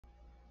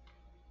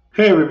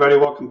Hey everybody,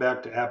 welcome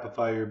back to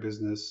Appify Your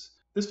Business.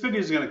 This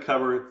video is going to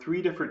cover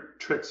 3 different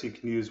tricks you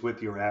can use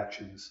with your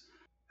actions.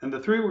 And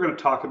the 3 we're going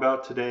to talk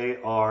about today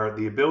are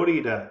the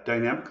ability to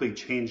dynamically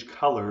change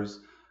colors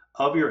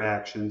of your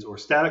actions or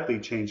statically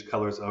change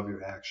colors of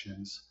your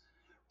actions,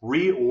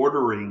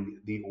 reordering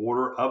the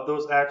order of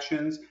those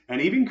actions,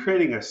 and even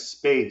creating a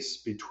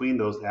space between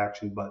those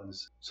action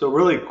buttons. So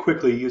really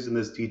quickly using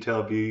this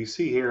detail view, you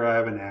see here I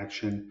have an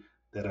action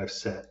that I've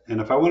set.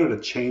 And if I wanted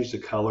to change the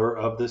color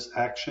of this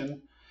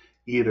action,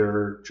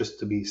 either just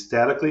to be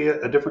statically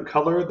a different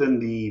color than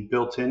the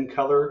built-in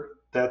color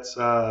that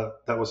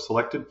was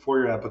selected for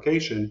your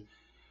application,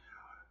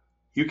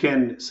 you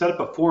can set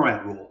up a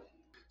format rule.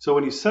 So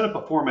when you set up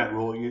a format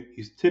rule,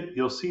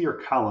 you'll see your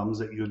columns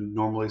that you would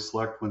normally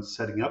select when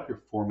setting up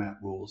your format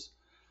rules.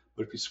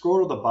 But if you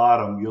scroll to the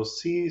bottom, you'll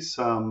see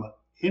some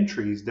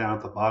entries down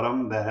at the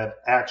bottom that have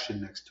action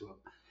next to them.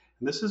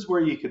 And this is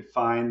where you could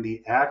find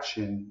the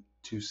action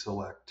to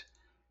select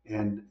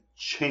and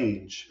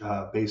change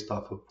based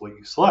off of what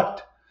you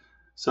select.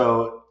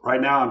 So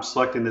right now I'm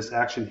selecting this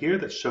action here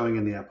that's showing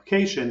in the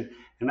application,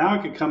 and now I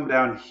can come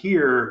down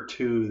here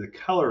to the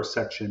color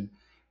section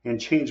and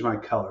change my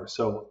color.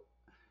 So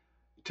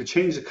to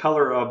change the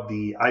color of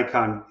the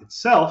icon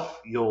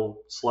itself, you'll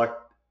select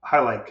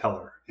highlight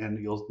color,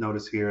 and you'll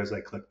notice here as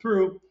I click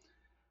through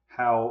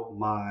how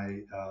my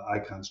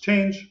icons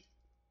change.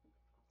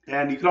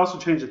 And you can also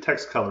change the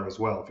text color as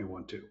well if you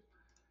want to.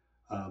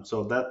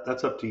 So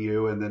that's up to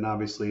you. And then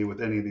obviously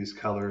with any of these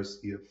colors,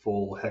 you have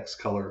full hex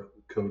color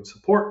code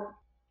support.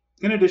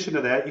 In addition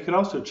to that, you can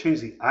also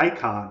change the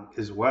icon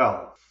as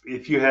well.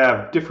 If you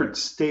have different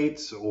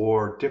states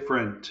or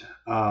different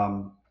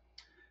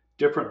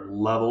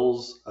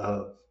levels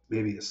of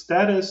maybe a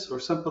status or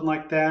something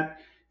like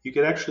that, you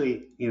could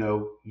actually,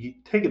 you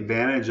take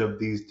advantage of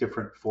these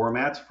different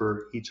formats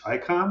for each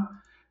icon.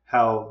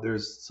 How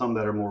there's some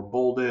that are more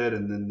bolded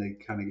and then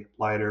they kind of get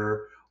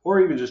lighter, or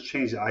even just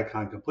change the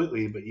icon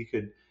completely. But you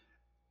could,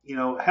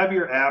 have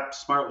your app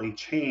smartly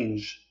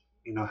change,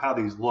 how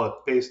these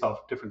look based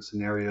off different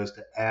scenarios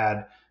to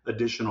add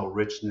additional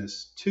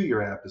richness to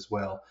your app as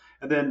well.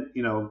 And then,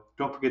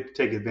 don't forget to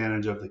take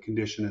advantage of the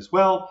condition as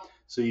well,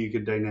 so you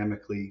can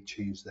dynamically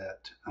change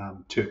that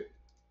too.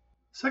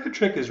 Second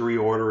trick is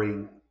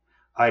reordering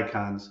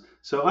icons.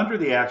 So under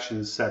the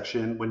actions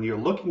section, when you're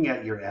looking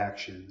at your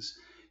actions,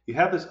 you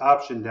have this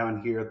option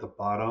down here at the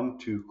bottom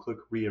to click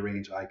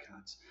rearrange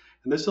icons.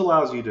 And this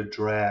allows you to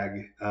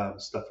drag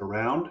stuff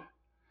around.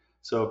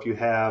 So if you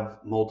have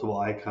multiple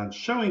icons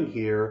showing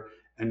here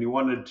and you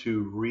wanted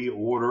to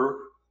reorder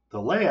the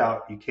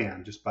layout, you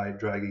can just by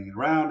dragging it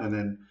around and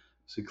then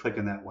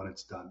clicking that when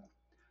it's done.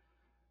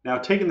 Now,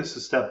 taking this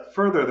a step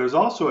further, there's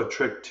also a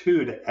trick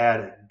too to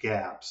add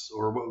gaps,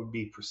 or what would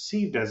be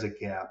perceived as a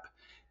gap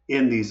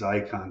in these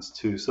icons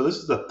too. So this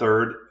is the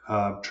third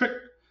trick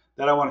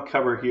that I want to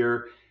cover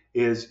here.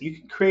 Is you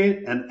can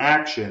create an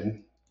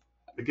action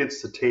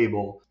against the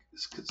table.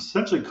 It's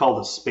essentially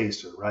called a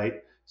spacer, right?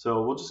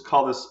 So we'll just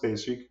call this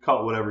spacer. You can call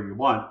it whatever you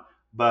want,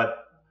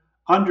 but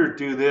under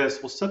do this,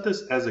 we'll set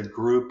this as a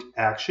grouped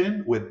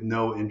action with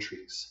no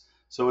entries.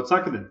 So it's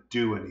not going to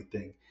do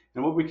anything.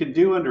 And what we can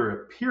do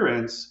under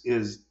appearance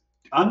is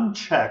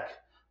uncheck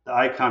the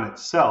icon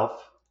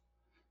itself.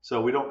 So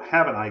we don't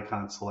have an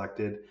icon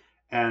selected.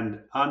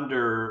 And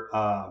under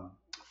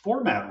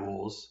format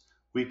rules,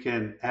 we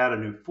can add a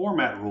new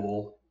format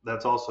rule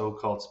that's also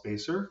called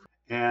spacer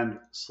and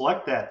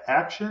select that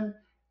action,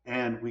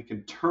 and we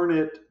can turn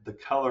it the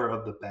color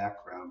of the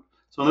background.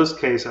 So in this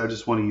case, I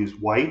just want to use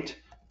white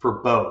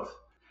for both.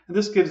 And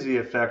this gives the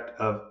effect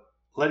of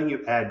letting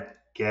you add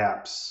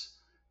gaps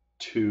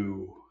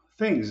to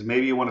things.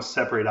 Maybe you want to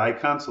separate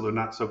icons so they're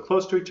not so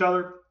close to each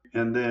other.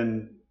 And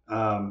then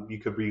you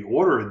could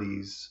reorder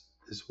these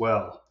as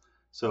well.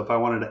 So if I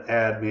wanted to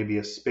add maybe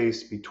a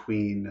space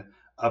between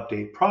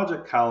update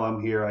project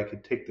column here, I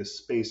could take this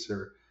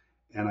spacer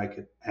and I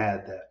could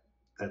add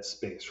that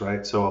space,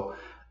 right? So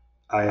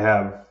I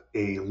have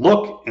a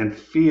look and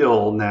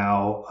feel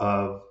now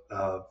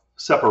of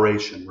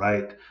separation,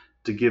 right?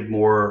 To give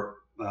more,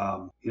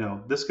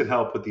 this could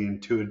help with the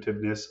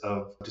intuitiveness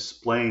of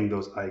displaying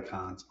those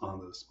icons on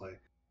the display.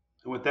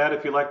 And with that,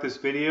 if you like this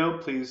video,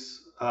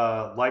 please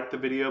like the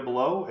video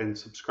below and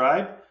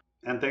subscribe.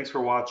 And thanks for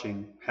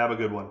watching. Have a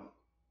good one.